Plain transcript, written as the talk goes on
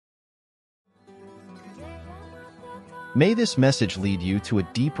May this message lead you to a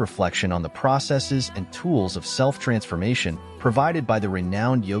deep reflection on the processes and tools of self-transformation provided by the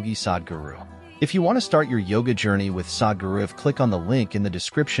renowned Yogi Sadhguru. If you want to start your yoga journey with Sadhguru, click on the link in the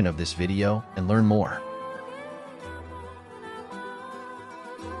description of this video and learn more.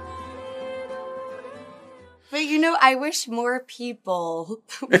 But you know, I wish more people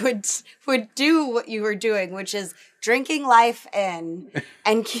would do what you were doing, which is drinking life in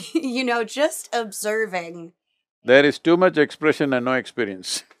and, you know, just observing. There is too much expression and no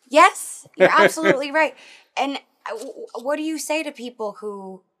experience. Yes, you're absolutely right. And what do you say to people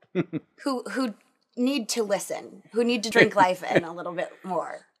who need to listen, who need to drink life in a little bit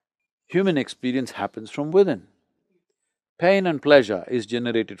more? Human experience happens from within. Pain and pleasure is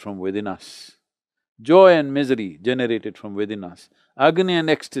generated from within us. Joy and misery generated from within us. Agony and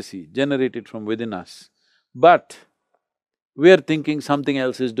ecstasy generated from within us. But we are thinking something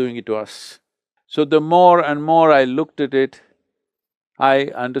else is doing it to us. So the more and more I looked at it, I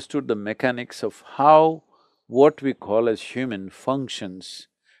understood the mechanics of how what we call as human functions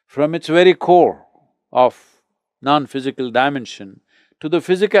from its very core of non-physical dimension to the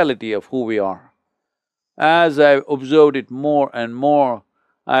physicality of who we are. As I observed it more and more,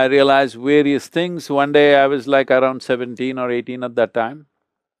 I realized various things. One day I was like around 17 or 18 at that time.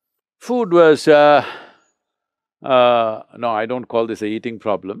 Food was… no, I don't call this a eating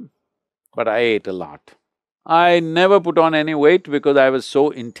problem, but I ate a lot. I never put on any weight because I was so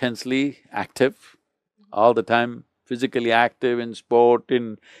intensely active, all the time physically active in sport,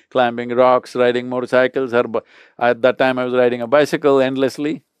 in climbing rocks, riding motorcycles, or at that time I was riding a bicycle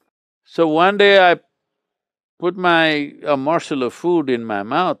endlessly. So one day I put a morsel of food in my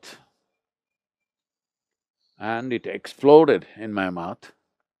mouth and it exploded in my mouth.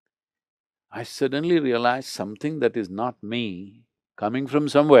 I suddenly realized something that is not me, coming from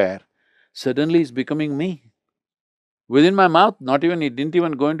somewhere, suddenly is becoming me. Within my mouth, not even… it didn't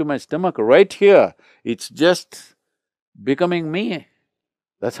even go into my stomach, right here, it's just becoming me.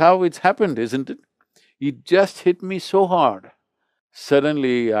 That's how it's happened, isn't it? It just hit me so hard.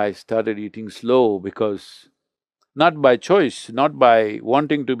 Suddenly I started eating slow because… not by choice, not by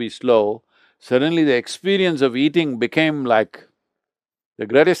wanting to be slow, suddenly the experience of eating became like the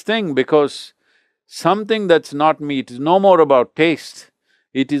greatest thing because something that's not me, it is no more about taste,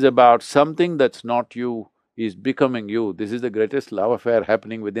 it is about something that's not you is becoming you. This is the greatest love affair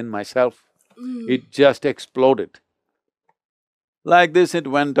happening within myself. It just exploded. Like this it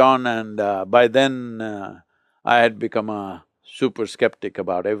went on and by then I had become a super skeptic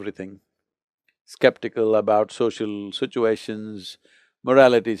about everything. Skeptical about social situations,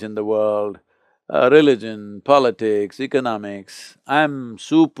 moralities in the world, religion, politics, economics. I'm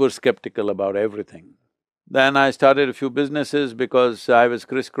super skeptical about everything. Then I started a few businesses because I was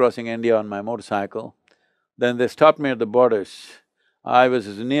crisscrossing India on my motorcycle. Then they stopped me at the borders. I was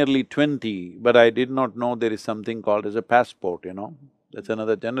nearly 20, but I did not know there is something called as a passport, you know, that's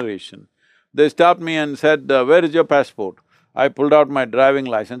another generation. They stopped me and said, where is your passport? I pulled out my driving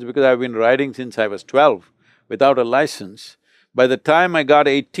license because I've been riding since I was 12 without a license. By the time I got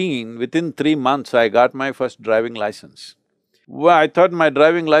 18, within 3 months I got my first driving license. Well, I thought my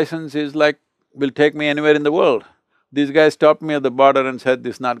driving license is like… will take me anywhere in the world. These guys stopped me at the border and said,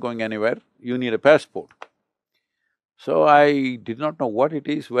 this is not going anywhere, you need a passport. So I did not know what it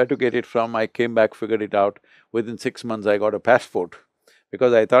is, where to get it from. I came back, figured it out. Within 6 months I got a passport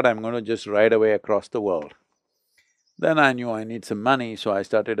because I thought I'm going to just ride away across the world. Then I knew I need some money, so I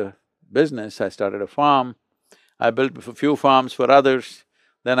started a business, I started a farm. I built a few farms for others.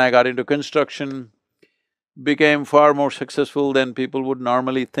 Then I got into construction, became far more successful than people would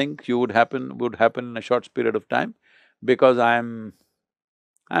normally think would happen in a short period of time because I'm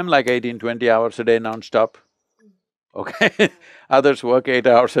like 18-20 hours a day non-stop. Okay others work 8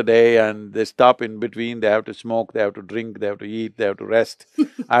 hours a day and they stop in between, they have to smoke, they have to drink, they have to eat, they have to rest.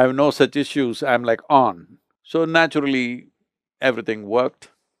 I have no such issues, I'm like on. So naturally, everything worked.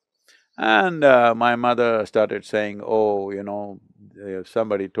 And my mother started saying, oh, you know,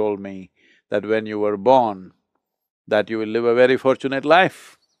 somebody told me that when you were born, that you will live a very fortunate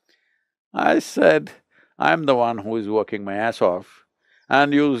life. I said, I'm the one who is working my ass off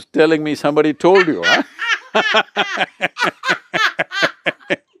and you telling me somebody told you, huh?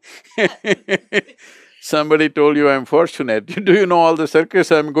 Somebody told you I'm fortunate. Do you know all the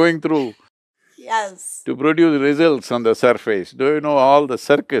circus I'm going through? Yes. To produce results on the surface. Do you know all the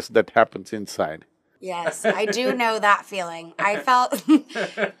circus that happens inside? Yes, I do know that feeling. I felt…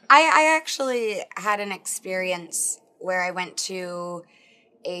 I actually had an experience where I went to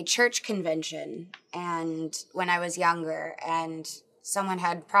a church convention and when I was younger, and someone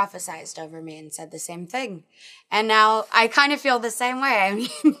had prophesized over me and said the same thing. And now I kind of feel the same way. I mean,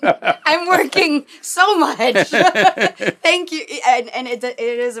 I'm working so much. Thank you. And it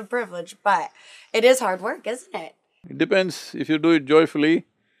is a privilege, but it is hard work, isn't it? It depends. If you do it joyfully,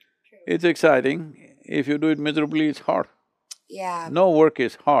 it's exciting. If you do it miserably, it's hard. Yeah. No work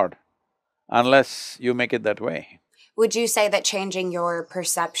is hard unless you make it that way. Would you say that changing your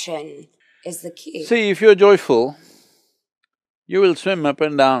perception is the key? See, if you're joyful, you will swim up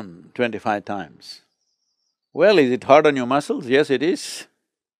and down 25 times. Well, is it hard on your muscles? Yes, it is.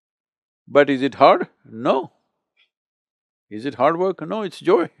 But is it hard? No. Is it hard work? No, it's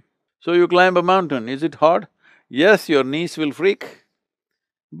joy. So you climb a mountain, is it hard? Yes, your knees will freak,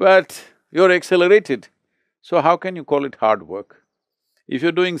 but you're accelerated. So how can you call it hard work? If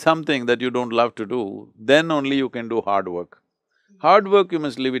you're doing something that you don't love to do, then only you can do hard work. Hard work you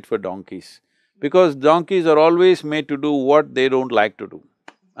must leave it for donkeys, because donkeys are always made to do what they don't like to do,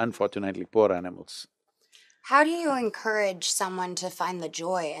 unfortunately, poor animals. How do you encourage someone to find the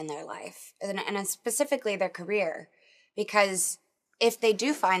joy in their life, and specifically their career? Because if they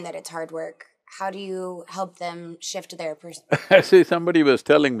do find that it's hard work, how do you help them shift their perspective? See, somebody was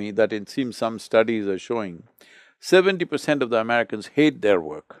telling me that it seems some studies are showing 70% of the Americans hate their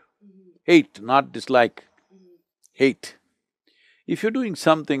work. Hate, not dislike, hate. If you're doing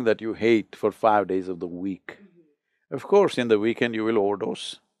something that you hate for 5 days of the week, of course in the weekend you will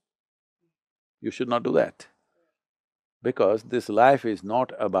overdose. You should not do that. Because this life is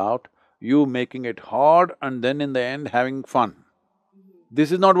not about you making it hard and then in the end having fun.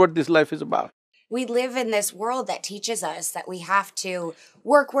 This is not what this life is about. We live in this world that teaches us that we have to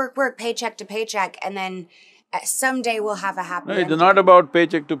work, paycheck to paycheck, and then someday we'll have a happy No, ending. it's not about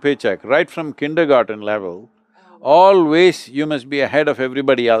paycheck to paycheck. Right from kindergarten level, always you must be ahead of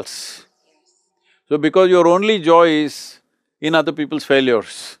everybody else. So because your only joy is in other people's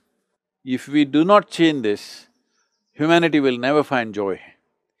failures, if we do not change this, humanity will never find joy.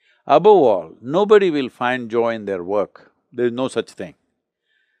 Above all, nobody will find joy in their work. There is no such thing.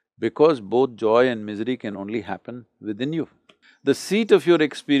 Because both joy and misery can only happen within you. The seat of your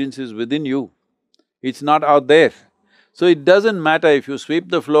experience is within you, it's not out there. So it doesn't matter if you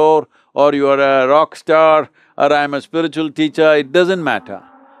sweep the floor or you are a rock star or I'm a spiritual teacher, it doesn't matter.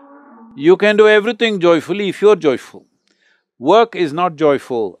 You can do everything joyfully if you're joyful. Work is not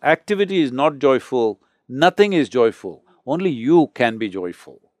joyful, activity is not joyful, nothing is joyful, only you can be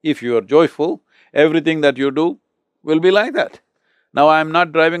joyful. If you are joyful, everything that you do will be like that. Now I'm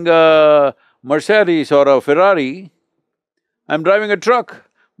not driving a Mercedes or a Ferrari, I'm driving a truck,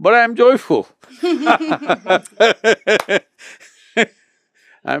 but I'm joyful.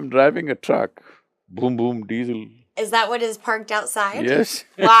 I'm driving a truck, boom boom diesel. Is that what is parked outside? Yes.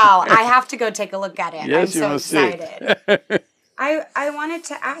 Wow, I have to go take a look at it. Yes, I'm you so must excited. I wanted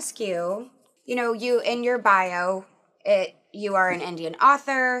to ask you, you in your bio, you are an Indian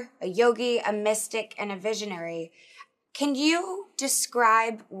author, a yogi, a mystic, and a visionary. Can you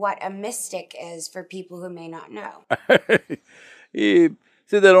describe what a mystic is for people who may not know? See,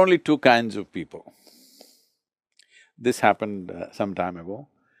 there are only two kinds of people. This happened some time ago.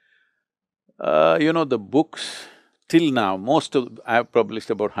 The books, till now, I've published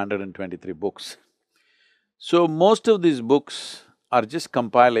about 123 books. So most of these books are just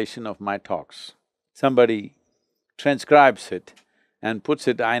compilation of my talks. Somebody transcribes it and puts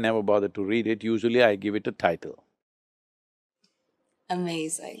it, I never bother to read it, usually I give it a title.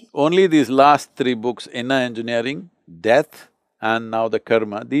 Amazing. Only these last three books, Inner Engineering, Death, and now the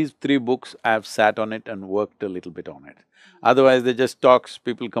Karma, these three books I've sat on it and worked a little bit on it. Otherwise they're just talks,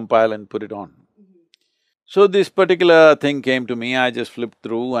 people compile and put it on. So this particular thing came to me, I just flipped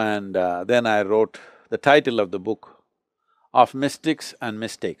through and then I wrote the title of the book, Of Mystics and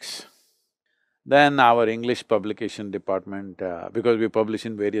Mistakes. Then our English publication department, because we publish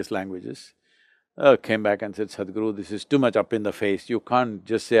in various languages, came back and said, Sadhguru, this is too much up in the face, you can't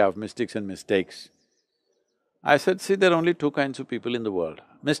just say of mystics and mistakes. I said, see, there are only two kinds of people in the world,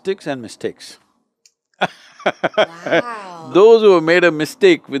 mystics and mistakes. Wow. Those who have made a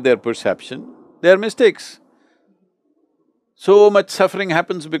mistake with their perception, they are mistakes. So much suffering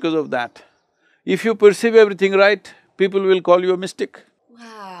happens because of that. If you perceive everything right, people will call you a mystic.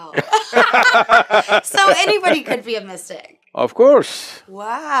 Wow. So anybody could be a mystic? Of course.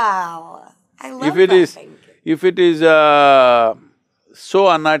 Wow. I love If it that is… thinking. if it is so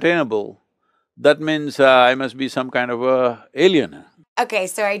unattainable, that means I must be some kind of a alien. Okay,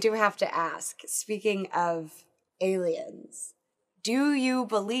 so I do have to ask, speaking of aliens, do you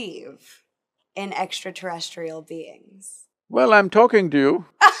believe in extraterrestrial beings? Well, I'm talking to you.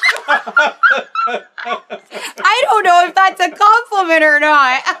 I don't know if that's a compliment or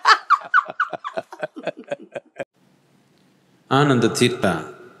not.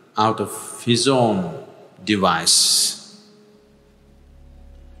 𝗂𝗪𝗓𝗏, out of his own device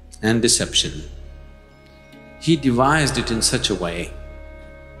and deception, he devised it in such a way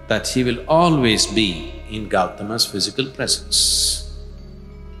that he will always be in Gautama's physical presence.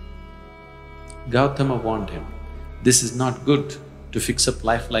 Gautama warned him, this is not good to fix up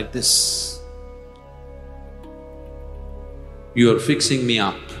life like this. You are fixing me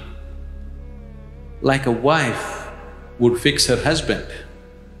up like a wife would fix her husband.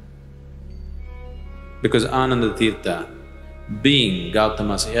 Because 𝗂𝗪𝗓𝗏, being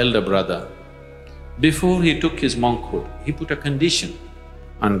Gautama's elder brother, before he took his monkhood, he put a condition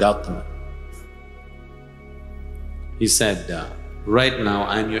on Gautama. He said, right now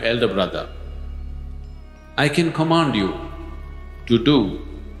I am your elder brother. I can command you to do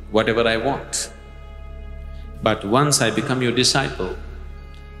whatever I want. But once I become your disciple,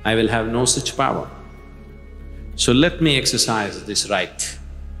 I will have no such power. So let me exercise this right.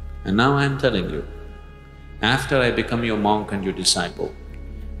 And now I am telling you, after I become your monk and your disciple,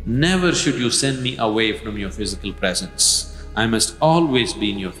 never should you send me away from your physical presence. I must always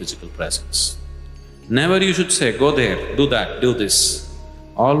be in your physical presence. Never you should say, go there, do that, do this.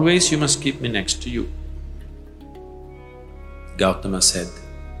 Always you must keep me next to you. Gautama said,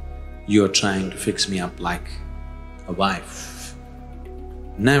 you are trying to fix me up like a wife.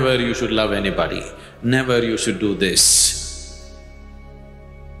 Never you should love anybody, never you should do this.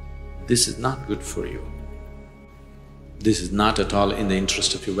 This is not good for you. This is not at all in the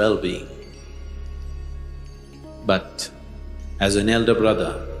interest of your well-being. But as an elder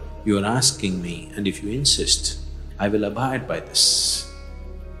brother, you are asking me, and if you insist, I will abide by this.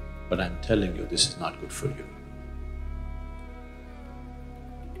 But I'm telling you, this is not good for you.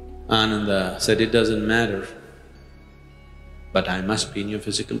 Ananda said, it doesn't matter, but I must be in your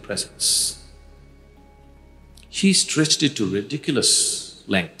physical presence. He stretched it to ridiculous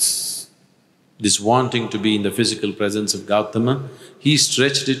lengths. This wanting to be in the physical presence of Gautama, he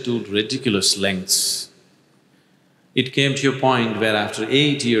stretched it to ridiculous lengths. It came to a point where after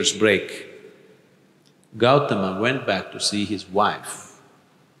 8 years' break, Gautama went back to see his wife,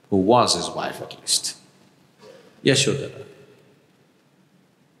 who was his wife at least, Yashodhara.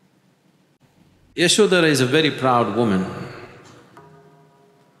 Yashodhara is a very proud woman.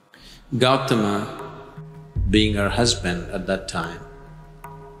 Gautama being her husband at that time,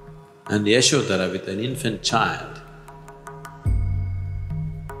 and Yashodhara with an infant child,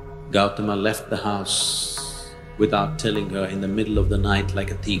 Gautama left the house without telling her in the middle of the night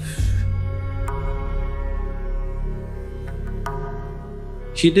like a thief.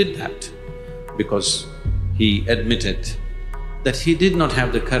 He did that because he admitted that he did not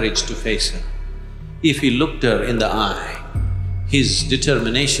have the courage to face her. If he looked her in the eye, his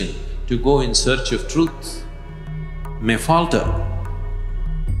determination to go in search of truth may falter.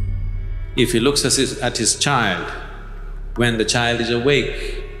 If he looks at his child, when the child is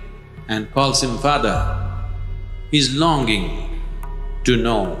awake and calls him father, his longing to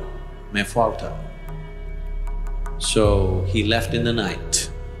know may falter. So he left in the night.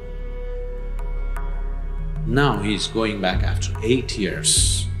 Now he is going back after 8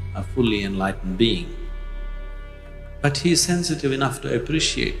 years, a fully enlightened being. But he is sensitive enough to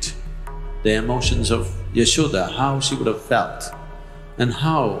appreciate the emotions of Yashoda, how she would have felt and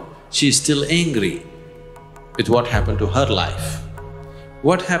how she is still angry with what happened to her life.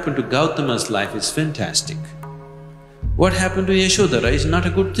 What happened to Gautama's life is fantastic. What happened to Yashodhara is not a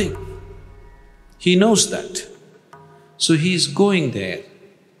good thing. He knows that. So he is going there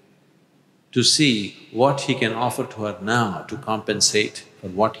to see what he can offer to her now to compensate for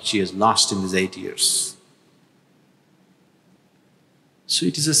what she has lost in these 8 years. So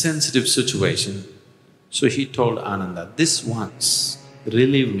it is a sensitive situation. So he told Ananda, this once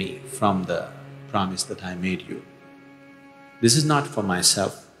relieve me from the promise that I made you. This is not for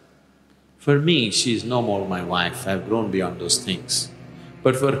myself. For me, she is no more my wife, I've grown beyond those things.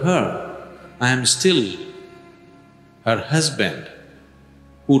 But for her, I am still her husband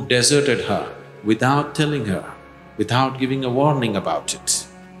who deserted her without telling her, without giving a warning about it.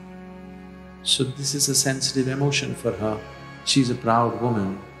 So this is a sensitive emotion for her. She's a proud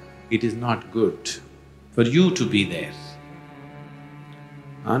woman. It is not good for you to be there.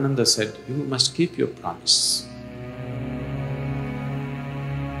 Ananda said, you must keep your promise.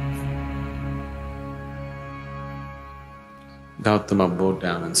 Gautama bowed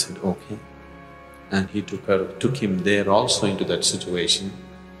down and said, okay. And he took him there also into that situation.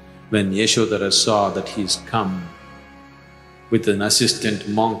 When Yashodhara saw that he's come with an assistant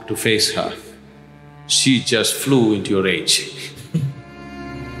monk to face her. She just flew into your rage.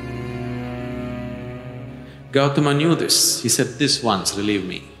 Gautama knew this. He said, "This once relieve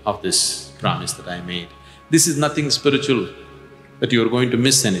me of this promise that I made. This is nothing spiritual that you're going to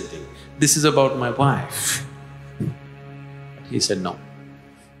miss anything. This is about my wife." He said, "No."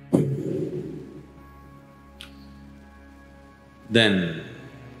 Then,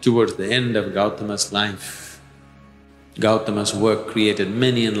 towards the end of Gautama's life, Gautama's work created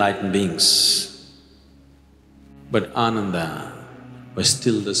many enlightened beings. But Ananda was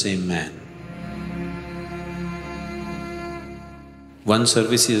still the same man. One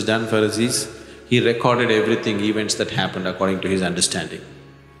service he has done for us is, he recorded everything, events that happened according to his understanding.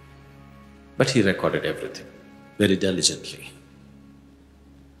 But he recorded everything very diligently.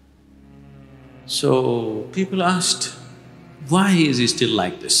 So, people asked, why is he still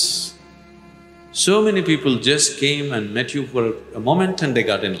like this? So many people just came and met you for a moment and they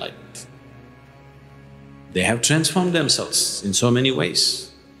got enlightened. They have transformed themselves in so many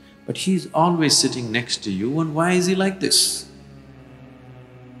ways. But he's always sitting next to you, and why is he like this?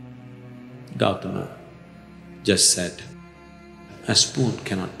 Gautama just said, a spoon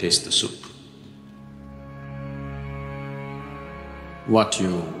cannot taste the soup. What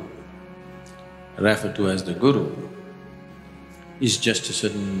you refer to as the Guru is just a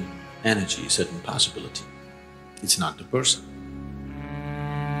certain energy, certain possibility. It's not the person.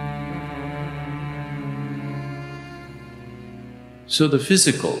 So the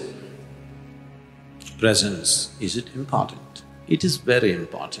physical presence, is it important? It is very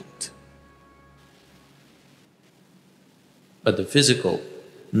important. But the physical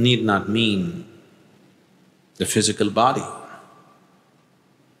need not mean the physical body.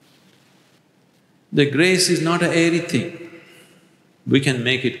 The grace is not an airy thing. We can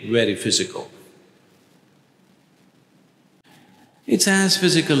make it very physical. It's as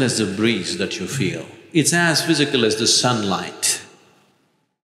physical as the breeze that you feel. It's as physical as the sunlight.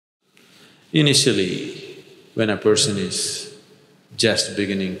 Initially, when a person is just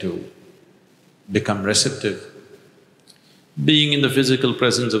beginning to become receptive, being in the physical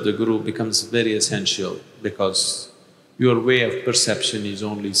presence of the Guru becomes very essential, because your way of perception is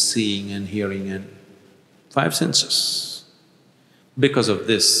only seeing and hearing and five senses. Because of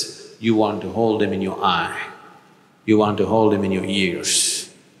this, you want to hold him in your eye, you want to hold him in your ears.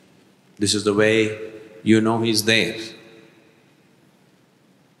 This is the way you know he's there.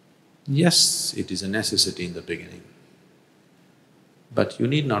 Yes, it is a necessity in the beginning, but you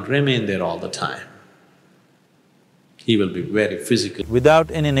need not remain there all the time. He will be very physical. Without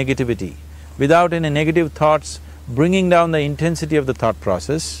any negativity, without any negative thoughts bringing down the intensity of the thought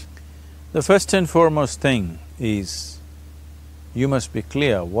process, the first and foremost thing is, you must be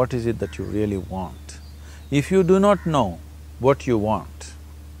clear what is it that you really want. If you do not know what you want,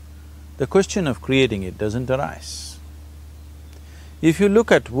 the question of creating it doesn't arise. If you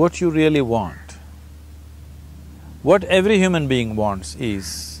look at what you really want, what every human being wants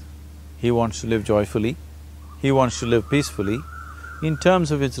is, he wants to live joyfully, he wants to live peacefully. In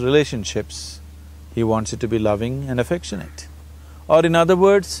terms of its relationships, he wants it to be loving and affectionate. Or in other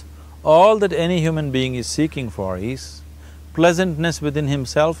words, all that any human being is seeking for is pleasantness within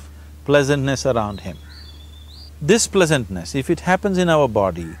himself, pleasantness around him. This pleasantness, if it happens in our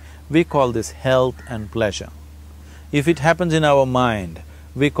body, we call this health and pleasure. If it happens in our mind,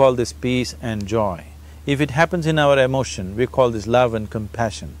 we call this peace and joy. If it happens in our emotion, we call this love and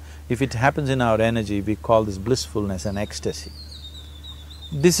compassion. If it happens in our energy, we call this blissfulness and ecstasy.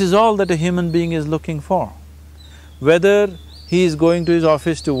 This is all that a human being is looking for. Whether he is going to his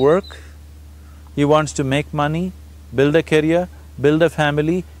office to work, he wants to make money, build a career, build a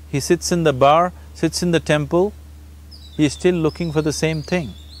family, he sits in the bar, sits in the temple, he is still looking for the same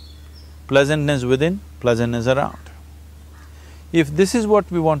thing. Pleasantness within, pleasantness around. If this is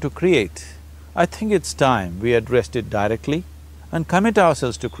what we want to create, I think it's time we addressed it directly and commit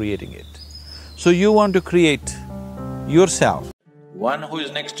ourselves to creating it. So you want to create yourself. One who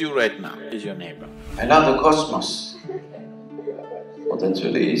is next to you right now is your neighbor. I love the cosmos. Well, that's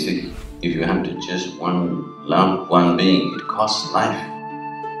really easy. If you have to choose one lump, one being, it costs life.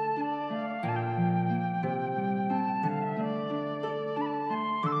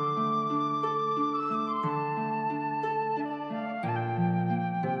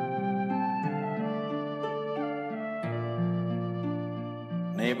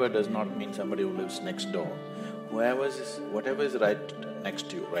 Neighbor does not mean somebody who lives next door. Whatever is right next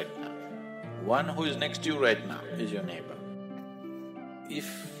to you right now. One who is next to you right now is your neighbor.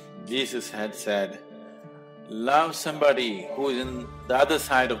 If Jesus had said, love somebody who is in the other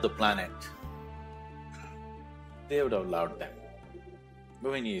side of the planet, they would have loved them.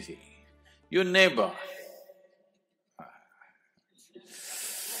 going easy. Your neighbor,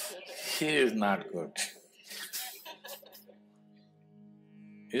 he is not good,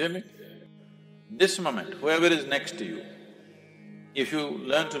 isn't it? This moment, whoever is next to you, if you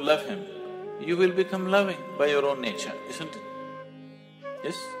learn to love him, you will become loving by your own nature, isn't it?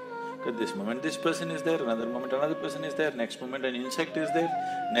 Yes? Because this moment this person is there, another moment another person is there, next moment an insect is there,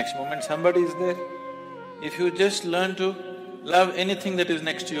 next moment somebody is there. If you just learn to love anything that is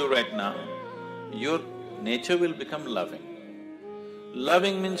next to you right now, your nature will become loving.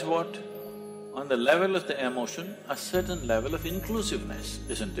 Loving means what? On the level of the emotion, a certain level of inclusiveness,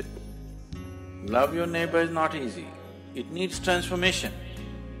 isn't it? Love your neighbor is not easy, it needs transformation,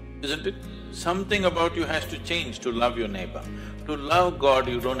 isn't it? Something about you has to change to love your neighbor. To love God,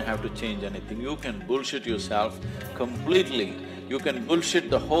 you don't have to change anything, you can bullshit yourself completely, you can bullshit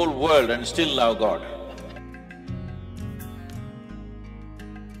the whole world and still love God.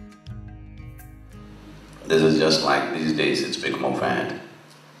 This is just like these days it's become a fad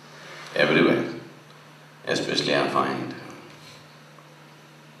everywhere, especially I find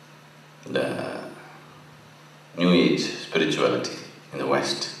the New Age spirituality in the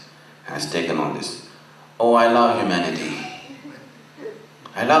West has taken on this, oh, I love humanity,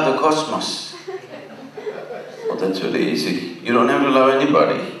 I love the cosmos. Oh, that's very easy, you don't have to love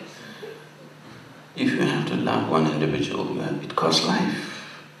anybody. If you have to love one individual, it costs life.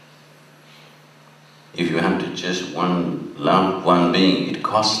 If you have to just love one being, it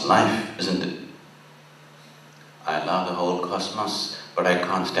costs life, isn't it? I love the whole cosmos, but I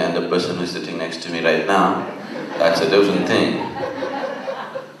can't stand the person who's sitting next to me right now. That's a different thing.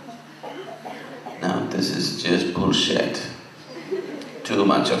 Now, this is just bullshit. Too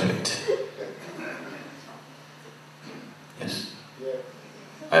much of it. Yes?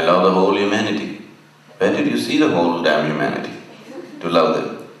 I love the whole humanity. Where did you see the whole damn humanity to love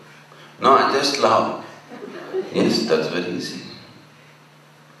them? No, I just love. Yes, that's very easy.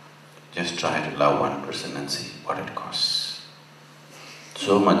 Just try to love one person and see what it costs.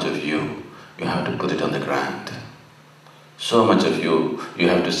 So much of you, you have to put it on the ground. So much of you, you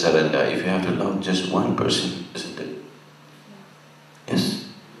have to surrender if you have to love just one person, isn't it? Yes?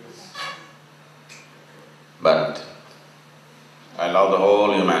 But I love the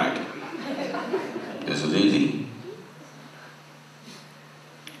whole humanity. This is easy.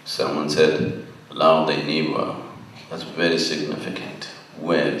 Someone said, love thy neighbor. That's very significant,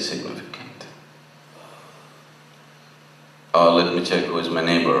 very significant. Oh, let me check who is my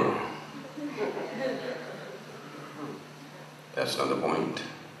neighbor. That's not the point.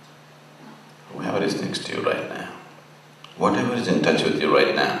 Whoever is next to you right now, whatever is in touch with you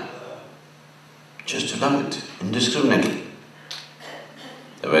right now, just to love it indiscriminately.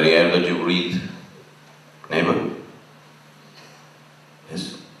 The very air that you breathe, neighbor.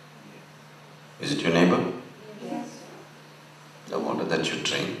 Yes? Is it your neighbor? Yes. The water that you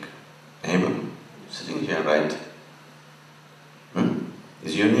drink, neighbor, sitting here, right?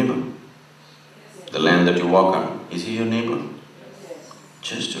 Is your neighbor? Yes. The land that you walk on, is he your neighbor? Yes.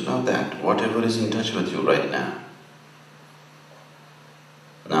 Just to know that, whatever is in touch with you right now.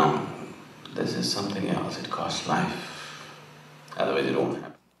 Now, this is something else, it costs life, otherwise it won't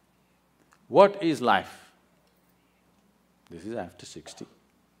happen. What is life? This is after 60.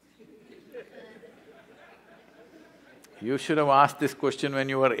 You should have asked this question when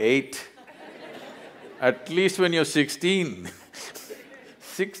you were 8, at least when you're 16,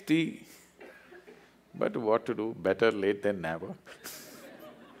 60. But what to do, better late than never.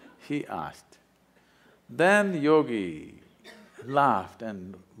 He asked. Then Yogi laughed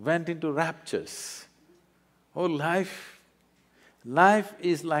and went into raptures. Oh, life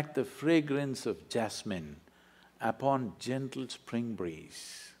is like the fragrance of jasmine upon gentle spring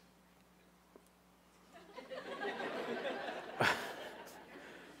breeze.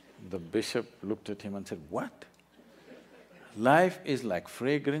 The bishop looked at him and said, what? Life is like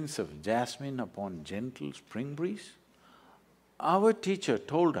fragrance of jasmine upon gentle spring breeze? Our teacher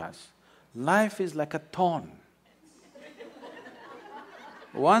told us, life is like a thorn.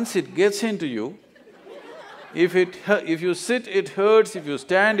 Once it gets into you, if you sit, it hurts, if you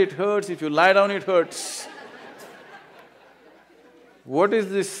stand, it hurts, if you lie down, it hurts. What is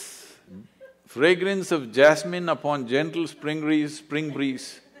this fragrance of jasmine upon gentle spring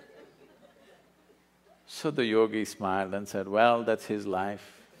breeze? So the yogi smiled and said, well, that's his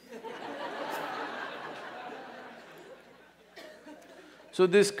life. So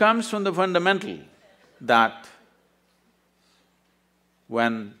this comes from the fundamental that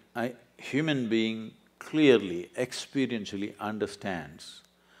when a human being clearly, experientially understands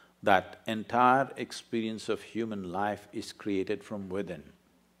that entire experience of human life is created from within,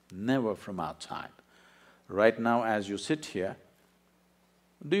 never from outside. Right now as you sit here,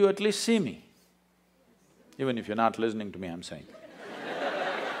 do you at least see me? Even if you're not listening to me, I'm saying.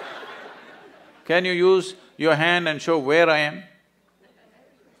 Can you use your hand and show where I am?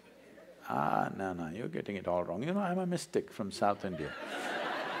 No, you're getting it all wrong. You know, I'm a mystic from South India.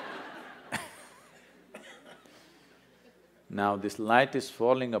 Now this light is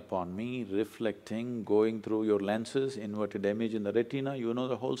falling upon me, reflecting, going through your lenses, inverted image in the retina, you know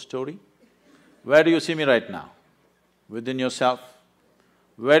the whole story. Where do you see me right now? Within yourself.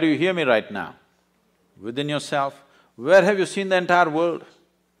 Where do you hear me right now? Within yourself. Where have you seen the entire world?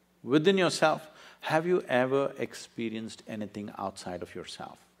 Within yourself. Have you ever experienced anything outside of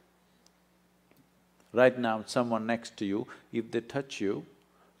yourself? Right now, someone next to you, if they touch you,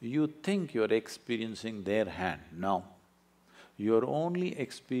 you think you're experiencing their hand. No. You're only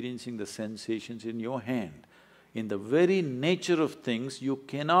experiencing the sensations in your hand. In the very nature of things, you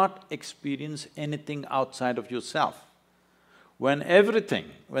cannot experience anything outside of yourself. When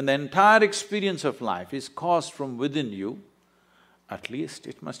the entire experience of life is caused from within you, at least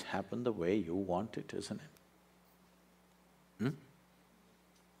it must happen the way you want it, isn't it?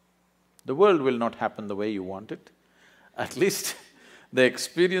 The world will not happen the way you want it. At least the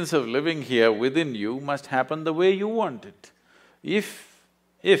experience of living here within you must happen the way you want it. If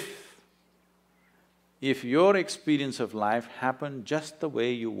your experience of life happened just the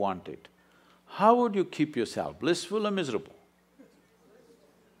way you want it, how would you keep yourself, blissful or miserable?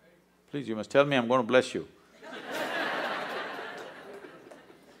 Please, you must tell me, I'm going to bless you.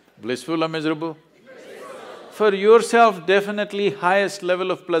 Blissful or miserable? For yourself, definitely highest level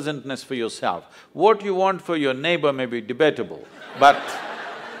of pleasantness for yourself. What you want for your neighbor may be debatable, but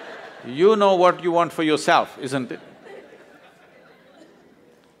you know what you want for yourself, isn't it?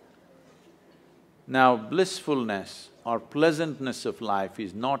 Now, blissfulness or pleasantness of life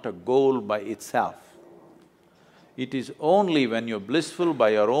is not a goal by itself. It is only when you're blissful by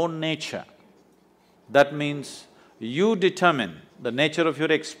your own nature. That means you determine the nature of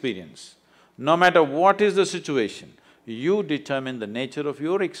your experience. No matter what is the situation, you determine the nature of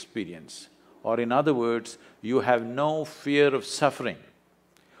your experience. Or in other words, you have no fear of suffering.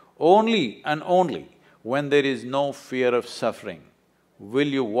 Only and only when there is no fear of suffering will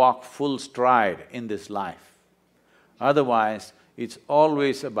you walk full stride in this life. Otherwise, it's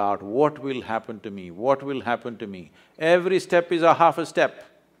always about what will happen to me, what will happen to me. Every step is a half a step.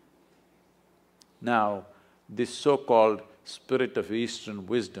 Now, this so-called spirit of Eastern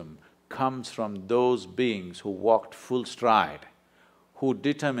wisdom comes from those beings who walked full stride, who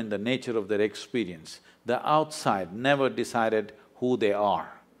determined the nature of their experience. The outside never decided who they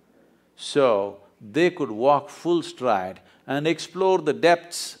are. So, they could walk full stride and explore the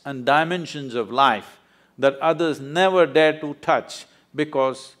depths and dimensions of life that others never dare to touch,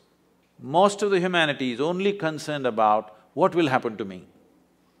 because most of the humanity is only concerned about what will happen to me.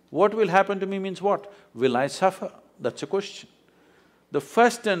 What will happen to me means what? Will I suffer? That's a question. The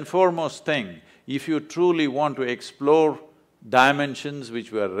first and foremost thing, if you truly want to explore dimensions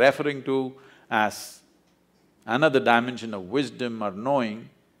which we are referring to as another dimension of wisdom or knowing,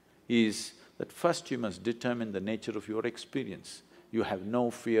 is that first you must determine the nature of your experience. You have no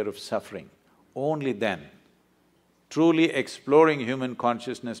fear of suffering. Only then, truly exploring human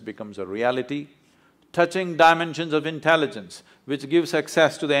consciousness becomes a reality. Touching dimensions of intelligence, which gives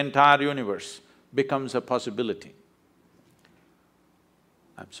access to the entire universe, becomes a possibility.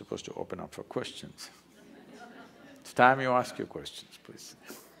 I'm supposed to open up for questions. It's time you ask your questions, please.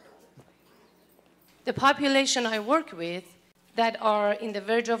 The population I work with that are in the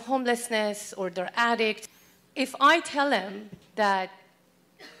verge of homelessness or they're addicts, if I tell them that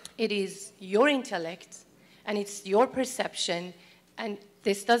it is your intellect and it's your perception and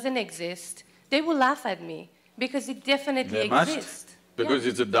this doesn't exist, they will laugh at me because it definitely exists. Because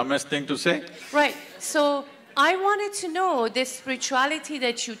it's the dumbest thing to say. Right. So I wanted to know the spirituality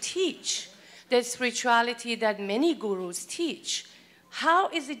that you teach, the spirituality that many gurus teach. How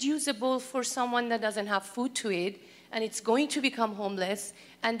is it usable for someone that doesn't have food to eat and it's going to become homeless,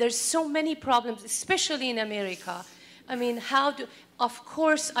 and there's so many problems, especially in America? I mean, of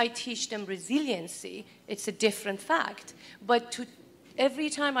course I teach them resiliency, it's a different fact, but every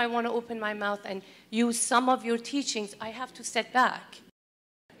time I want to open my mouth and use some of your teachings, I have to step back.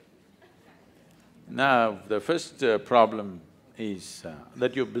 Now, the first problem is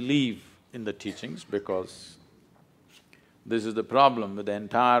that you believe in the teachings, because this is the problem with the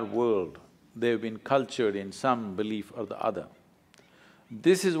entire world. They've been cultured in some belief or the other.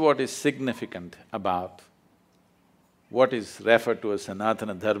 This is what is significant about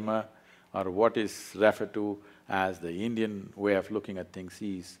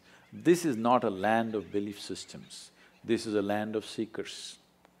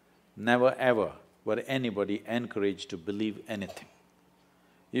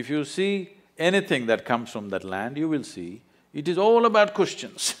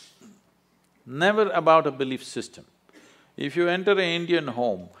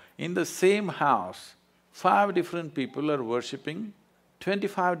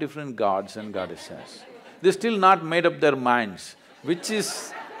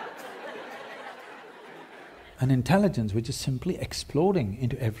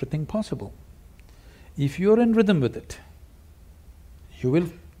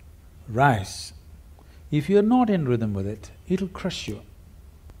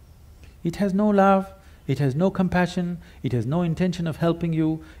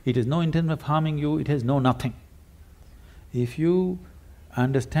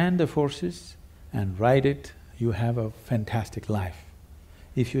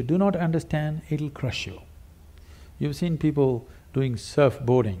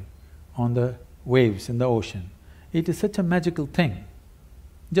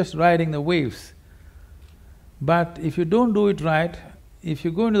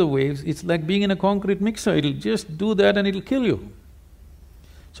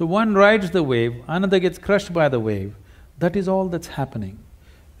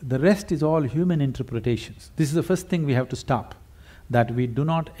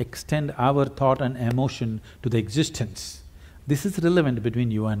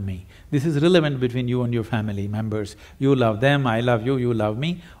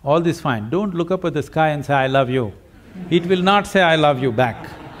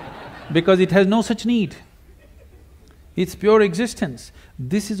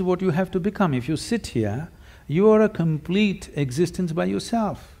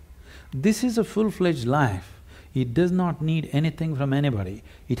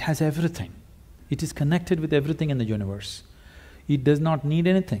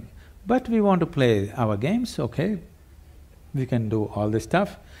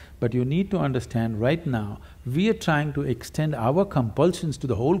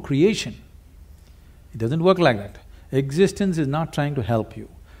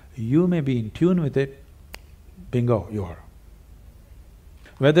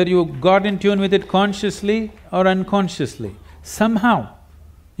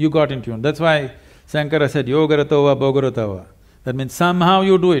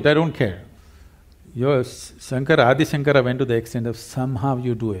the extent of somehow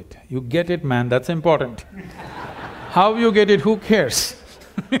you do it. You get it, man, that's important. How you get it, who cares?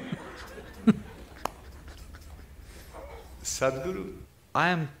 Sadhguru, I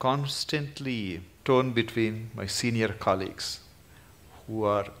am constantly torn between my senior colleagues who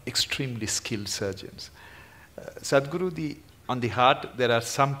are extremely skilled surgeons. Sadhguru, on the heart, there are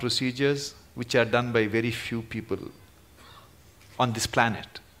some procedures which are done by very few people on this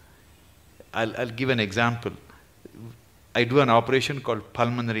planet. I'll give an example. I do an operation called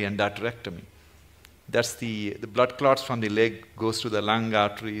pulmonary endarterectomy. That's the blood clots from the leg goes to the lung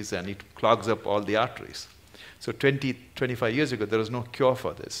arteries and it clogs up all the arteries. So 25 years ago, there was no cure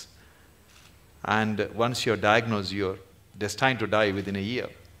for this. And once you're diagnosed, you're destined to die within a year.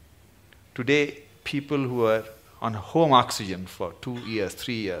 Today, people who are on home oxygen for 2 years,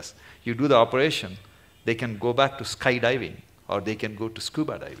 3 years, you do the operation, they can go back to skydiving or they can go to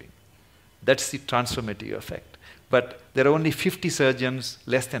scuba diving. That's the transformative effect. But there are only 50 surgeons,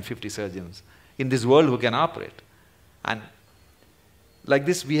 less than 50 surgeons in this world who can operate. And like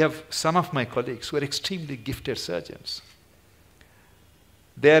this, we have some of my colleagues who are extremely gifted surgeons.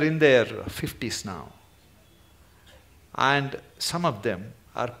 They are in their 50s now. And some of them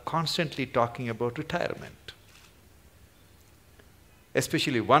are constantly talking about retirement.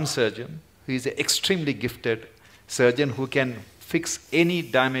 Especially one surgeon who is an extremely gifted surgeon who can fix any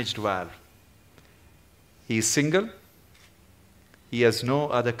damaged valve. He is single, he has no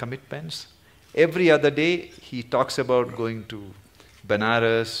other commitments. Every other day he talks about going to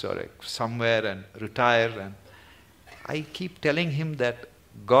Benares or somewhere and retire. And I keep telling him that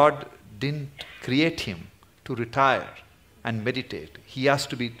God didn't create him to retire and meditate. He has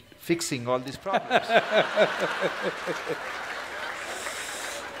to be fixing all these problems.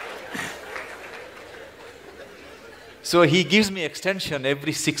 So he gives me extension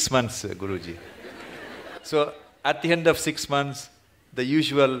every 6 months, Guruji. So at the end of 6 months, the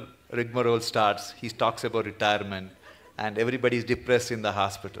usual rigmarole starts. He talks about retirement and everybody is depressed in the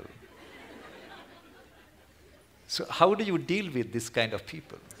hospital. So how do you deal with this kind of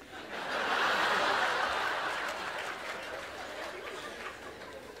people?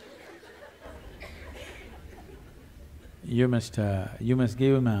 you must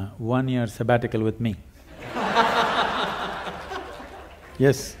give him a 1-year sabbatical with me.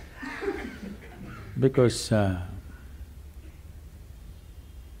 Yes, because the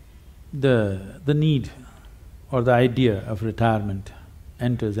need or the idea of retirement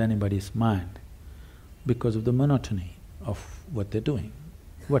enters anybody's mind because of the monotony of what they're doing,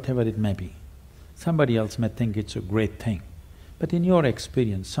 whatever it may be. Somebody else may think it's a great thing, but in your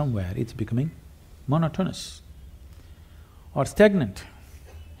experience, somewhere it's becoming monotonous or stagnant.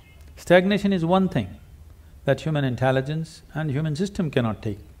 Stagnation is one thing that human intelligence and human system cannot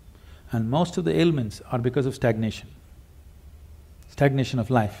take, and most of the ailments are because of stagnation of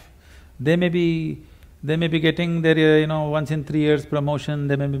life. They may be getting their, once in 3 years promotion,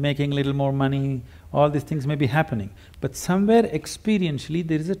 they may be making little more money, all these things may be happening, but somewhere experientially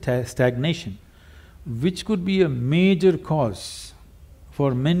there is a stagnation, which could be a major cause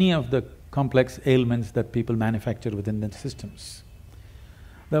for many of the complex ailments that people manufacture within their systems.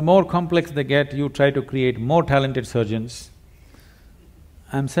 The more complex they get, you try to create more talented surgeons.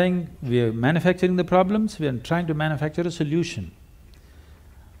 I'm saying we are manufacturing the problems, we are trying to manufacture a solution.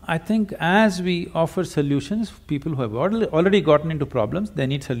 I think as we offer solutions, people who have already gotten into problems, they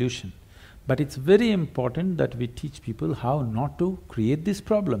need solution. But it's very important that we teach people how not to create these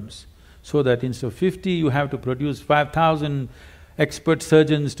problems, so that instead of 50, you have to produce 5,000 expert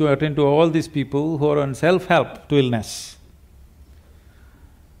surgeons to attend to all these people who are on self-help to illness.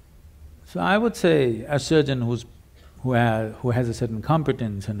 So I would say a surgeon who has a certain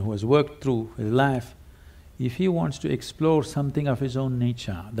competence and who has worked through his life, if he wants to explore something of his own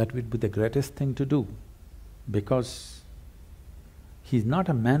nature, that would be the greatest thing to do, because he's not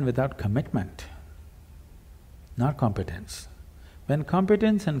a man without commitment, not competence. When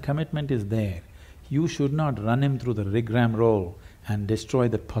competence and commitment is there, you should not run him through the rigmarole and destroy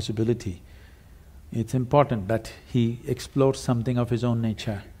that possibility. It's important that he explores something of his own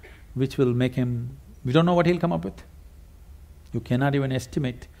nature, which will make him… we don't know what he'll come up with. You cannot even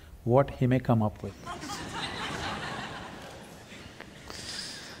estimate what he may come up with.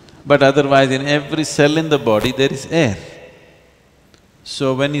 But otherwise, in every cell in the body, there is air.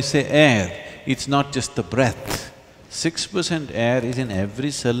 So when you say air, it's not just the breath. 6% air is in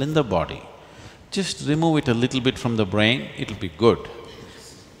every cell in the body. Just remove it a little bit from the brain, it'll be good.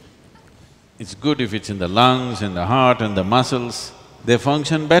 It's good if it's in the lungs, in the heart and the muscles. They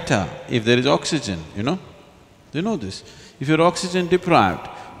function better if there is oxygen, you know? You know this. If you're oxygen deprived,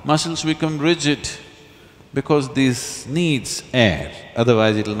 muscles become rigid because this needs air,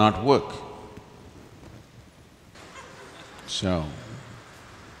 otherwise it'll not work. So,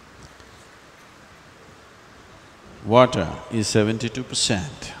 water is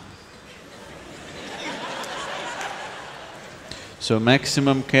 72%. So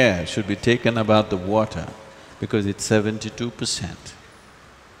maximum care should be taken about the water because it's 72%.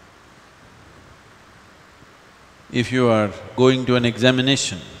 If you are going to an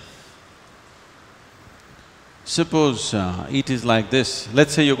examination, suppose it is like this,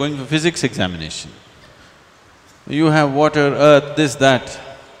 let's say you're going for physics examination. You have water, earth, this, that,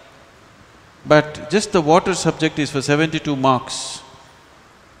 but just the water subject is for 72 marks.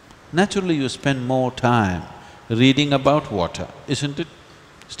 Naturally you spend more time reading about water, isn't it?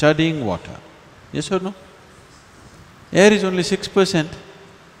 Studying water, yes or no? Air is only 6%,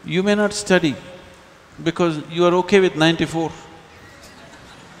 you may not study because you are okay with 94.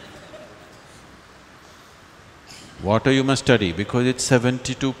 Water you must study because it's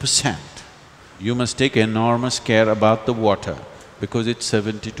 72%. You must take enormous care about the water because it's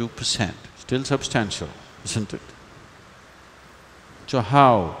 72%, still substantial, isn't it? So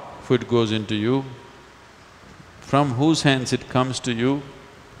how food goes into you, from whose hands it comes to you,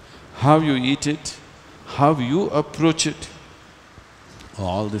 how you eat it, how you approach it,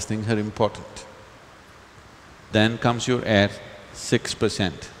 all these things are important. Then comes your air,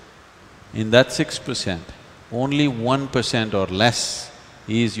 6%. In that 6%, only 1% or less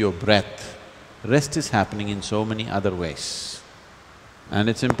is your breath. Rest is happening in so many other ways. And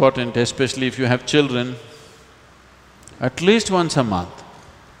it's important, especially if you have children, at least once a month,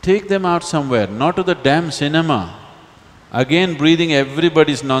 take them out somewhere, not to the damn cinema, again breathing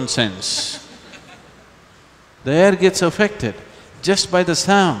everybody's nonsense. The air gets affected just by the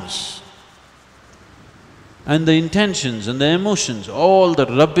sounds. And the intentions and the emotions, all the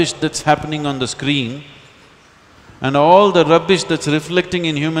rubbish that's happening on the screen and all the rubbish that's reflecting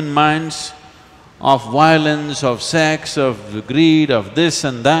in human minds of violence, of sex, of greed, of this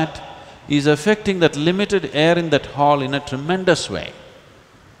and that, is affecting that limited air in that hall in a tremendous way.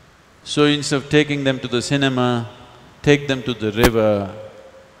 So instead of taking them to the cinema, take them to the river,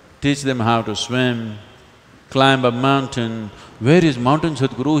 teach them how to swim, climb a mountain. Where is mountain,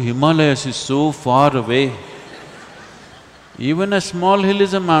 Sadhguru? Himalayas is so far away. Even a small hill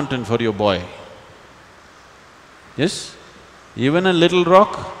is a mountain for your boy. Yes? Even a little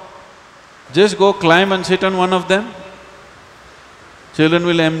rock, just go climb and sit on one of them. Children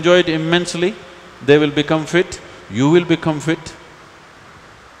will enjoy it immensely, they will become fit, you will become fit.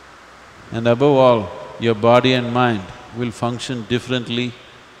 And above all, your body and mind will function differently.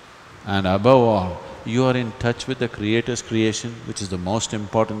 And above all, you are in touch with the Creator's creation, which is the most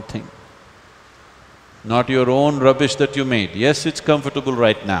important thing. Not your own rubbish that you made. Yes, it's comfortable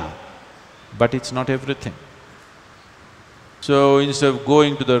right now, but it's not everything. So instead of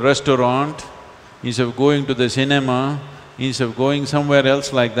going to the restaurant, instead of going to the cinema, instead of going somewhere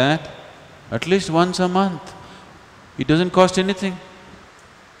else like that, at least once a month, it doesn't cost anything.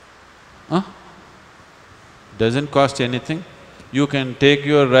 Huh? Doesn't cost anything. You can take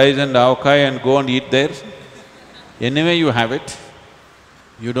your rice and avkai and go and eat there. Anyway you have it.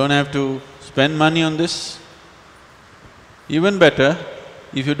 You don't have to spend money on this. Even better,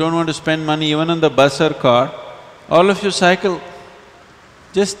 if you don't want to spend money even on the bus or car, all of you cycle.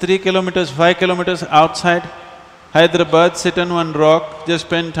 Just 3 kilometers, 5 kilometers outside Hyderabad, sit on one rock, just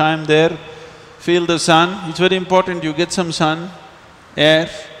spend time there, feel the sun. It's very important you get some sun, air,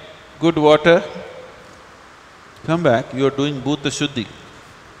 good water. Come back, you are doing Bhuta Shuddhi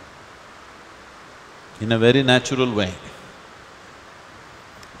in a very natural way.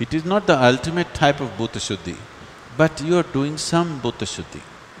 It is not the ultimate type of Bhuta Shuddhi, but you are doing some Bhuta Shuddhi.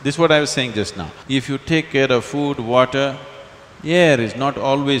 This is what I was saying just now. If you take care of food, water, air is not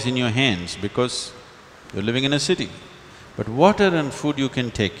always in your hands because you're living in a city. But water and food you can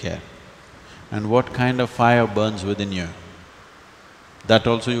take care. And what kind of fire burns within you, that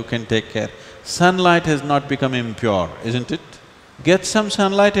also you can take care. Sunlight has not become impure, isn't it? Get some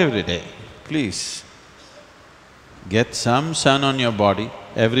sunlight every day, please. Get some sun on your body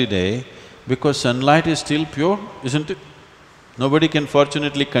every day because sunlight is still pure, isn't it? Nobody can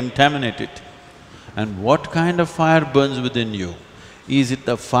fortunately contaminate it. And what kind of fire burns within you? Is it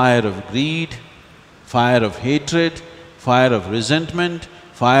the fire of greed, fire of hatred, fire of resentment,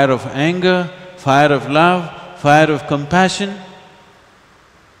 fire of anger, fire of love, fire of compassion?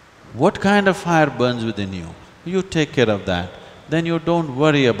 What kind of fire burns within you? You take care of that, then you don't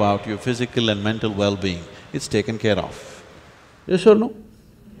worry about your physical and mental well-being, it's taken care of. Yes or no?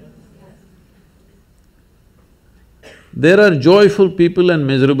 There are joyful people and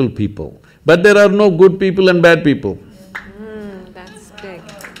miserable people, but there are no good people and bad people. That's big.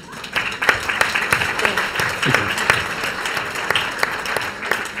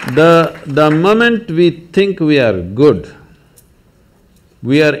 The moment we think we are good,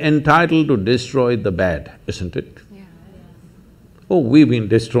 we are entitled to destroy the bad, isn't it? Yeah. Oh, we've been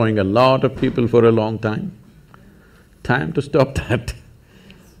destroying a lot of people for a long time. Time to stop that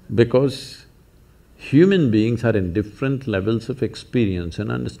because human beings are in different levels of experience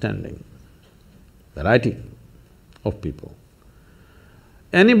and understanding, variety of people.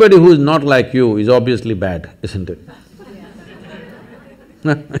 Anybody who is not like you is obviously bad, isn't it?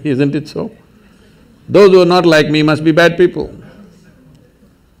 Isn't it so? Those who are not like me must be bad people.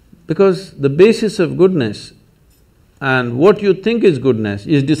 Because the basis of goodness and what you think is goodness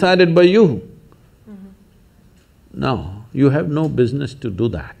is decided by you. No, you have no business to do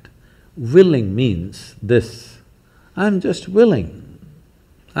that. Willing means this, I'm just willing.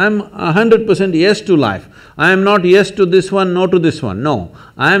 I'm 100% yes to life. I am not yes to this one, no to this one, no.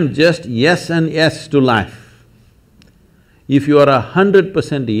 I am just yes and yes to life. If you are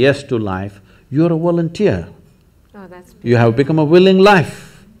 100% yes to life, you are a volunteer. Oh, that's You have become a willing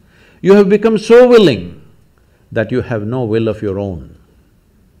life. You have become so willing that you have no will of your own.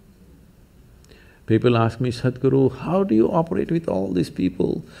 People ask me, Sadhguru, how do you operate with all these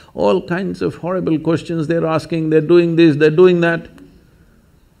people? All kinds of horrible questions they're asking, they're doing this, they're doing that.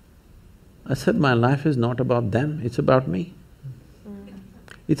 I said, my life is not about them, it's about me.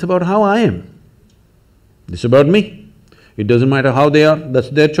 It's about how I am. It's about me. It doesn't matter how they are, that's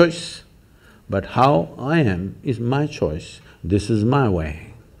their choice. But how I am is my choice, this is my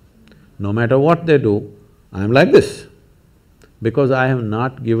way. No matter what they do, I'm like this. Because I have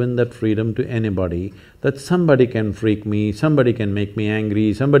not given that freedom to anybody that somebody can freak me, somebody can make me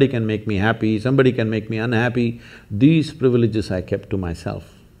angry, somebody can make me happy, somebody can make me unhappy. These privileges I kept to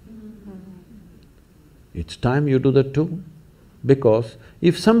myself. It's time you do that too. Because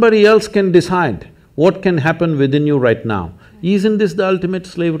if somebody else can decide what can happen within you right now, isn't this the ultimate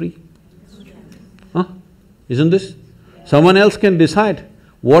slavery? Huh? Isn't this? Someone else can decide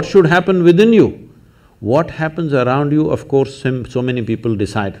what should happen within you. What happens around you, of course, so many people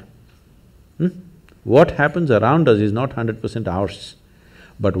decide. What happens around us is not 100% ours,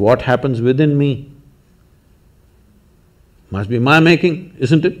 but what happens within me must be my making,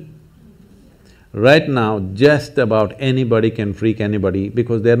 isn't it? Right now, just about anybody can freak anybody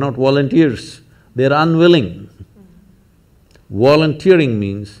because they're not volunteers, they're unwilling. Volunteering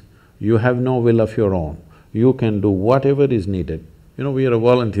means you have no will of your own, you can do whatever is needed. You know, we are a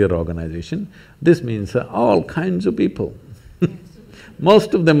volunteer organization, this means all kinds of people.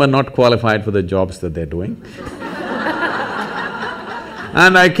 Most of them are not qualified for the jobs that they're doing.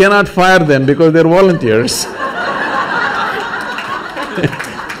 And I cannot fire them because they're volunteers.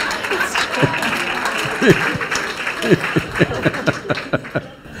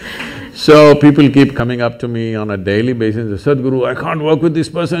 So people keep coming up to me on a daily basis and say, Sadhguru, I can't work with this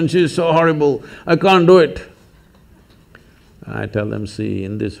person, she's so horrible, I can't do it. I tell them, see,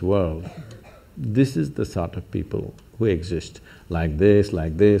 in this world, this is the sort of people who exist, like this,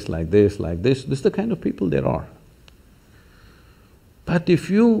 like this, like this, like this is the kind of people there are. But if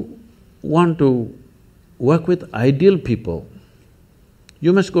you want to work with ideal people,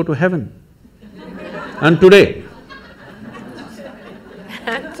 you must go to heaven. And today.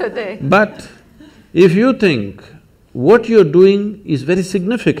 Today. But if you think what you're doing is very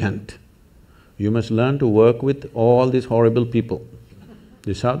significant, you must learn to work with all these horrible people.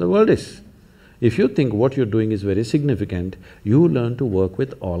 This is how the world is. If you think what you're doing is very significant, you learn to work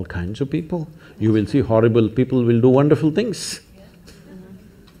with all kinds of people. You will see horrible people will do wonderful things.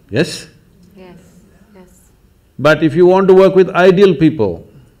 Yes? Yes, yes. But if you want to work with ideal people,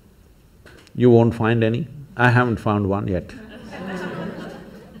 you won't find any. I haven't found one yet.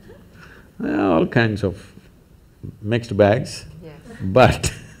 All kinds of mixed bags. Yes.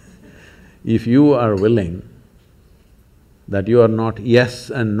 But if you are willing that you are not yes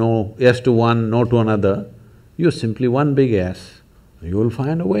and no, yes to one, no to another, you're simply one big yes, you will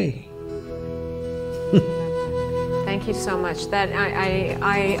find a way. Thank you so much. That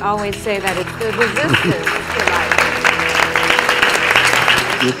I always say that it's the resistance to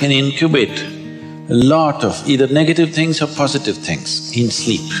life. You can incubate a lot of either negative things or positive things in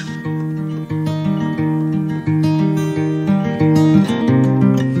sleep.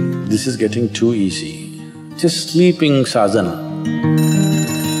 This is getting too easy. Just sleeping sadhana.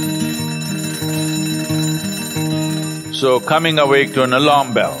 So coming awake to an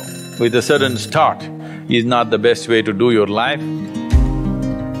alarm bell with a sudden start is not the best way to do your life.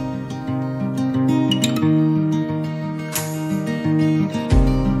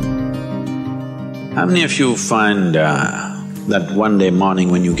 How many of you find that one day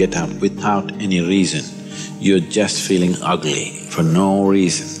morning when you get up without any reason, you're just feeling ugly for no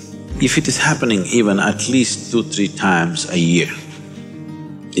reason? If it is happening even at least 2-3 times a year,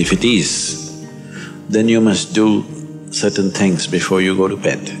 if it is, then you must do certain things before you go to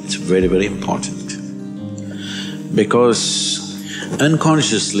bed. It's very, very important. Because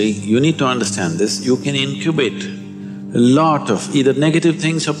unconsciously, you need to understand this, you can incubate a lot of either negative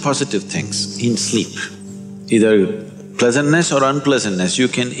things or positive things in sleep. Either pleasantness or unpleasantness, you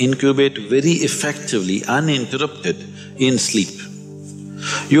can incubate very effectively, uninterrupted in sleep.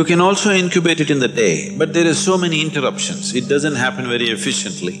 You can also incubate it in the day, but there are so many interruptions, it doesn't happen very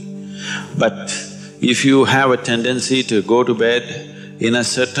efficiently. But if you have a tendency to go to bed in a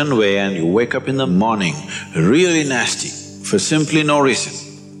certain way and you wake up in the morning really nasty for simply no reason,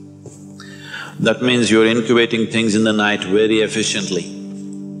 that means you're incubating things in the night very efficiently.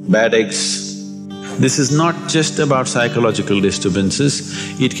 Bad eggs. This is not just about psychological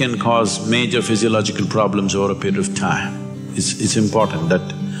disturbances, it can cause major physiological problems over a period of time. It's important that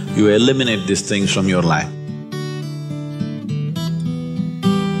you eliminate these things from your life.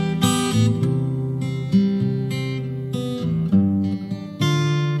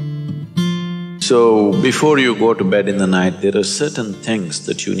 So, before you go to bed in the night, there are certain things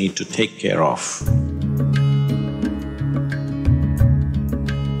that you need to take care of.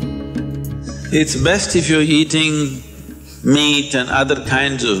 It's best if you're eating meat and other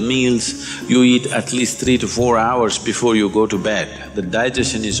kinds of meals, you eat at least 3 to 4 hours before you go to bed. The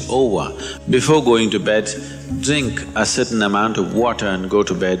digestion is over. Before going to bed, drink a certain amount of water and go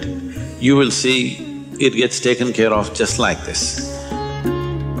to bed. You will see it gets taken care of just like this.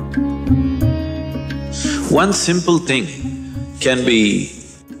 One simple thing can be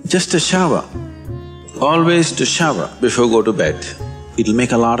just a shower. Always to shower before go to bed. It'll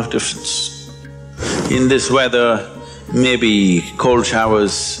make a lot of difference. In this weather, maybe cold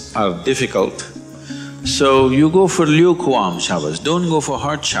showers are difficult, so you go for lukewarm showers, don't go for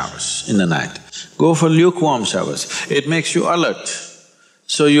hot showers in the night. Go for lukewarm showers, it makes you alert.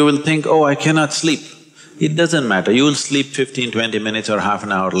 So you will think, oh, I cannot sleep. it doesn't matter, you will sleep 15–20 minutes or half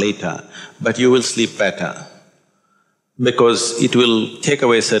an hour later, but you will sleep better because it will take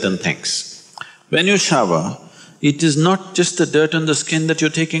away certain things. When you shower, it is not just the dirt on the skin that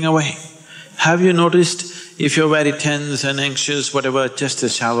you're taking away. Have you noticed if you're very tense and anxious, whatever, just a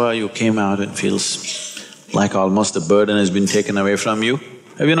shower, you came out and feels like almost the burden has been taken away from you?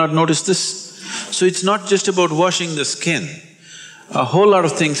 Have you not noticed this? So it's not just about washing the skin. A whole lot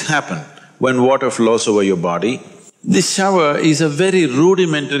of things happen when water flows over your body. This shower is a very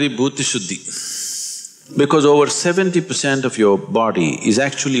rudimentary bhuti shuddhi because over 70% of your body is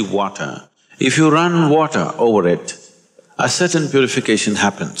actually water. If you run water over it, a certain purification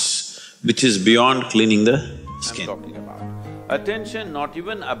happens, which is beyond cleaning the skin. I'm talking about attention, not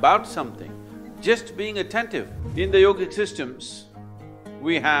even about something, just being attentive. In the yogic systems,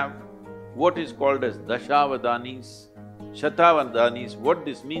 we have what is called as dashavadanis, shatavadanis. What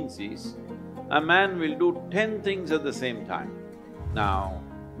this means is, a man will do 10 things at the same time. Now,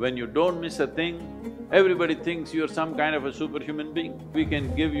 when you don't miss a thing, everybody thinks you're some kind of a superhuman being. We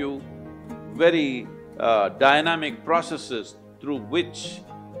can give you very dynamic processes through which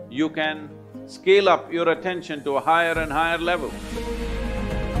you can scale up your attention to a higher and higher level.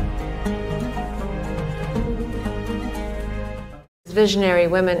 Visionary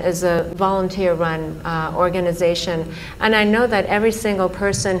Women is a volunteer-run organization, and I know that every single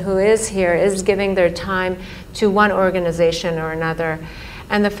person who is here is giving their time to one organization or another.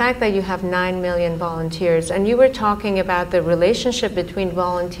 And the fact that you have 9 million volunteers, and you were talking about the relationship between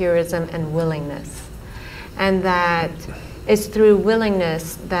volunteerism and willingness, and that it's through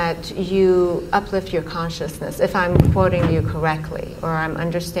willingness that you uplift your consciousness, if I'm quoting you correctly, or I'm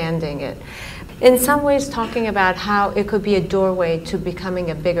understanding it. In some ways talking about how it could be a doorway to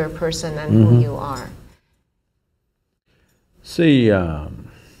becoming a bigger person than who you are. See,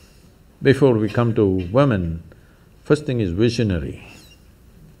 before we come to women, first thing is visionary.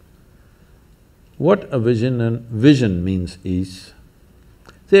 What a vision means is,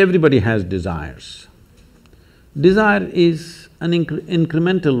 say everybody has desires. Desire is an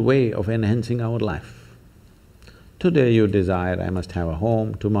incremental way of enhancing our life. Today you desire, I must have a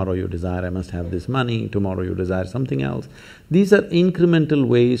home, tomorrow you desire, I must have this money, tomorrow you desire something else. These are incremental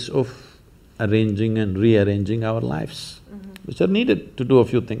ways of arranging and rearranging our lives, which are needed to do a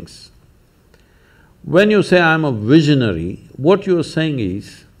few things. When you say, I'm a visionary, what you're saying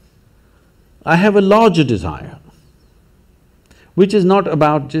is, I have a larger desire, which is not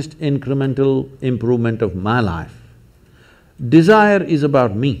about just incremental improvement of my life. Desire is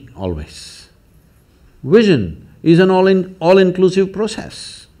about me always. Vision is an all-inclusive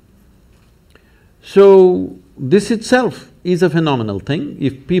process. So, this itself is a phenomenal thing.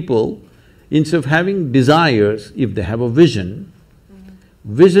 If people, instead of having desires, if they have a vision,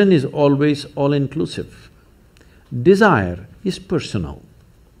 vision is always all-inclusive. Desire is personal.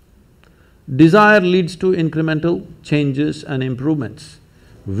 Desire leads to incremental changes and improvements.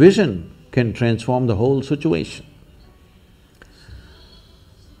 Vision can transform the whole situation.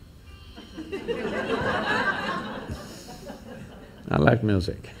 I like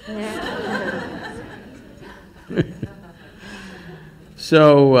music.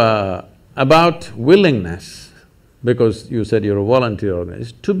 So, about willingness, because you said you're a volunteer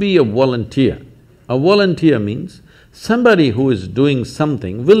organization, to be a volunteer means somebody who is doing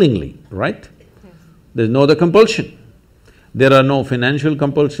something willingly, right? There's no other compulsion. There are no financial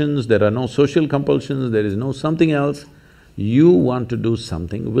compulsions, there are no social compulsions, there is no something else. You want to do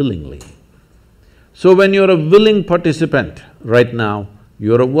something willingly. So when you're a willing participant, right now,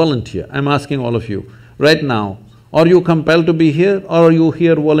 you're a volunteer. I'm asking all of you, right now, are you compelled to be here or are you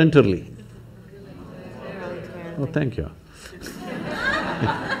here voluntarily? Oh, thank you.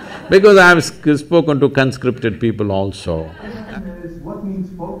 Because I've spoken to conscripted people also. What means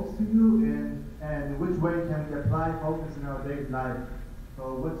focus to you, and which way can we apply focus in our daily life?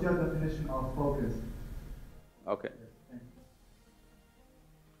 So what's your definition of focus? Okay.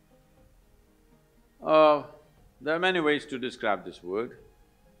 There are many ways to describe this word.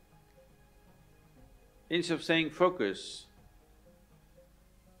 Instead of saying focus,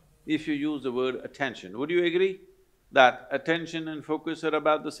 if you use the word attention, would you agree that attention and focus are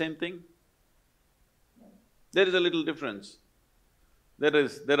about the same thing? There is a little difference. There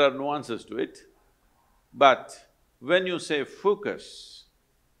are nuances to it, but when you say focus,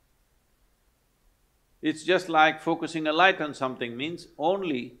 it's just like focusing a light on something means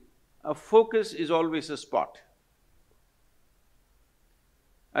only a focus is always a spot.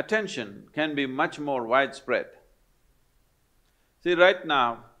 Attention can be much more widespread. See, right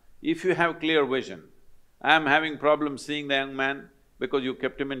now, if you have clear vision, I'm having problems seeing the young man, because you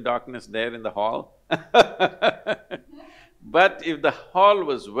kept him in darkness there in the hall. But if the hall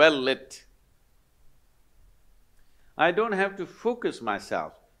was well lit, I don't have to focus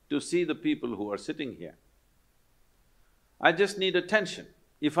myself to see the people who are sitting here. I just need attention.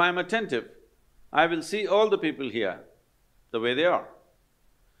 If I'm attentive, I will see all the people here the way they are.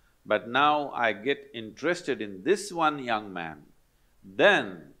 But now I get interested in this one young man,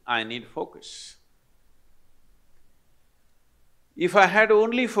 then I need focus. If I had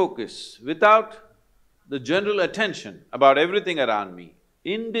only focus without the general attention about everything around me,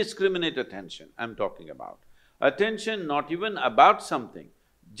 indiscriminate attention I'm talking about, attention not even about something,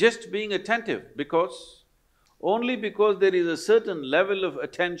 just being attentive only because there is a certain level of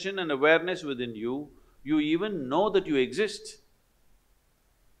attention and awareness within you, you even know that you exist.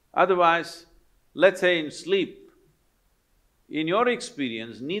 Otherwise, let's say in sleep, in your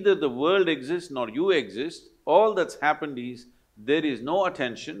experience, neither the world exists nor you exist, all that's happened is there is no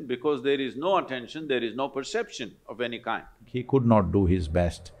attention. Because there is no attention, there is no perception of any kind. He could not do his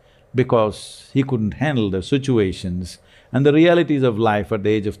best because he couldn't handle the situations and the realities of life at the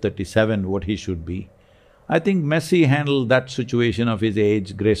age of 37, what he should be. I think Messi handled that situation of his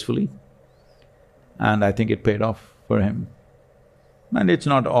age gracefully, and I think it paid off for him. And it's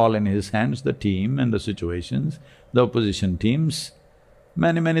not all in his hands, the team and the situations, the opposition teams,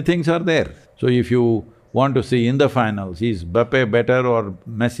 many things are there. So if you want to see in the finals, is Mbappe better or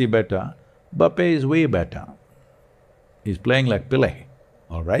Messi better? Mbappe is way better. He's playing like Pele,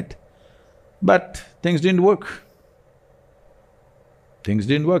 all right? But things didn't work. Things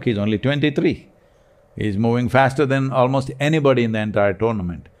didn't work, he's only 23. He's moving faster than almost anybody in the entire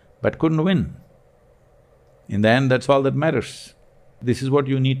tournament, but couldn't win. In the end, that's all that matters. This is what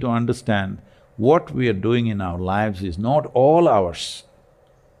you need to understand. What we are doing in our lives is not all ours.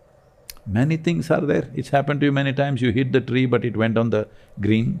 Many things are there. It's happened to you many times, you hit the tree but it went on the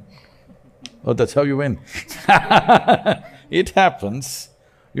green. Oh, that's how you win. It happens.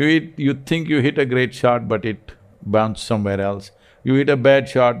 You think you hit a great shot but it bounced somewhere else. You hit a bad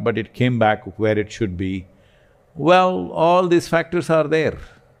shot but it came back where it should be. Well, all these factors are there.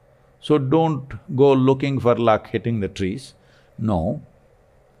 So don't go looking for luck hitting the trees. No,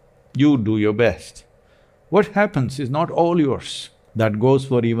 you do your best. What happens is not all yours. That goes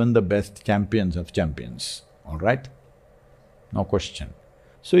for even the best champions of champions, all right? No question.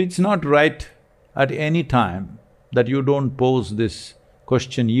 So it's not right at any time that you don't pose this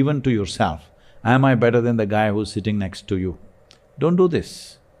question even to yourself, am I better than the guy who's sitting next to you? Don't do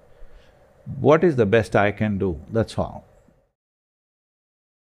this. What is the best I can do, that's all.